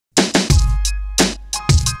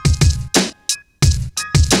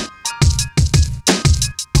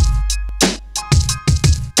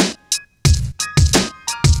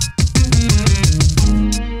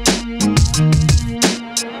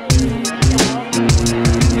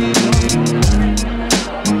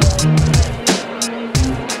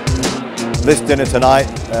This dinner tonight,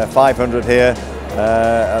 500 here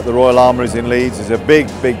at the Royal Armouries in Leeds, is a big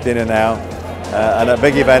dinner now and a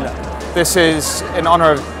big event. This is in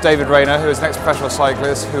honour of David Rayner, who is an ex-professional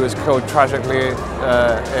cyclist who was killed tragically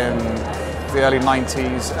in the early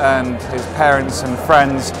 90s, and his parents and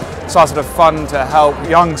friends started a fund to help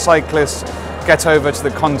young cyclists get over to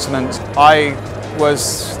the continent. I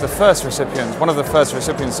was the first recipient, one of the first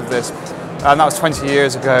recipients of this, and that was 20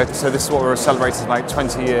 years ago. So this is what we're celebrating tonight,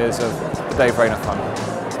 20 years of the Dave Rayner Fund.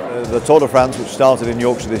 The Tour de France, which started in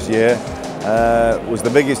Yorkshire this year, was the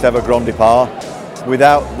biggest ever Grand Depart.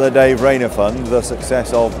 Without the Dave Rayner Fund, the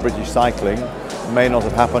success of British cycling may not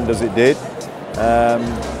have happened as it did.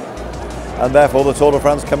 And therefore the Tour de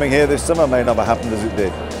France coming here this summer may not have happened as it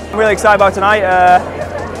did. I'm really excited about tonight.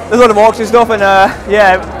 There's a lot of walks and stuff, and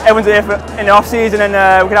yeah, everyone's here in the off season, and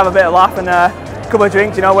we can have a bit of laugh and a couple of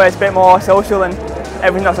drinks, you know, where it's a bit more social and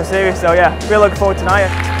everything's not so serious. So yeah, really looking forward to tonight.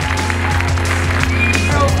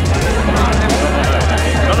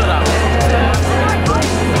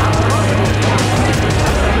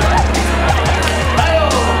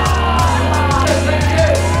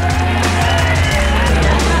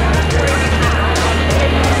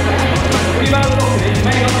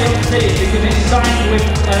 Because it's signed with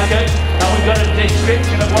and we've got a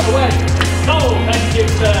description of what the word. Oh, thank you,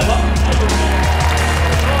 sir.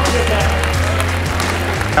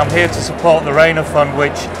 I'm here to support the Rayner Fund,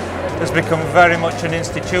 which has become very much an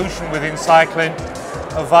institution within cycling,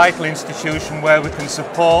 a vital institution where we can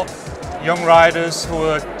support young riders who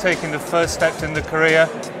are taking the first steps in their career,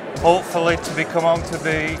 hopefully to become onto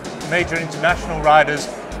the major international riders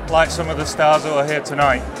like some of the stars who are here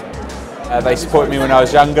tonight. They supported me when I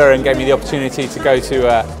was younger and gave me the opportunity to go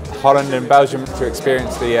to Holland and Belgium to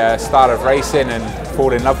experience the start of racing and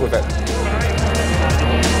fall in love with it.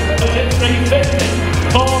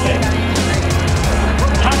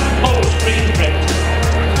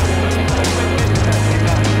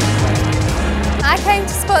 I came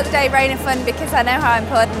to support the Dave Rayner Fund because I know how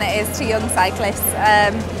important it is to young cyclists.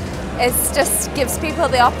 It just gives people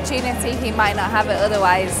the opportunity who might not have it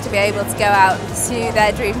otherwise to be able to go out and pursue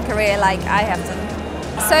their dream career like I have done.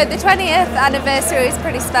 So the 20th anniversary is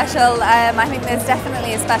pretty special. I think there's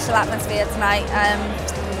definitely a special atmosphere tonight.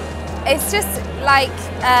 It's just like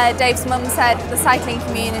Dave's mum said, the cycling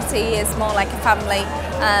community is more like a family,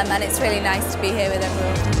 and it's really nice to be here with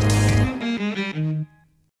everyone.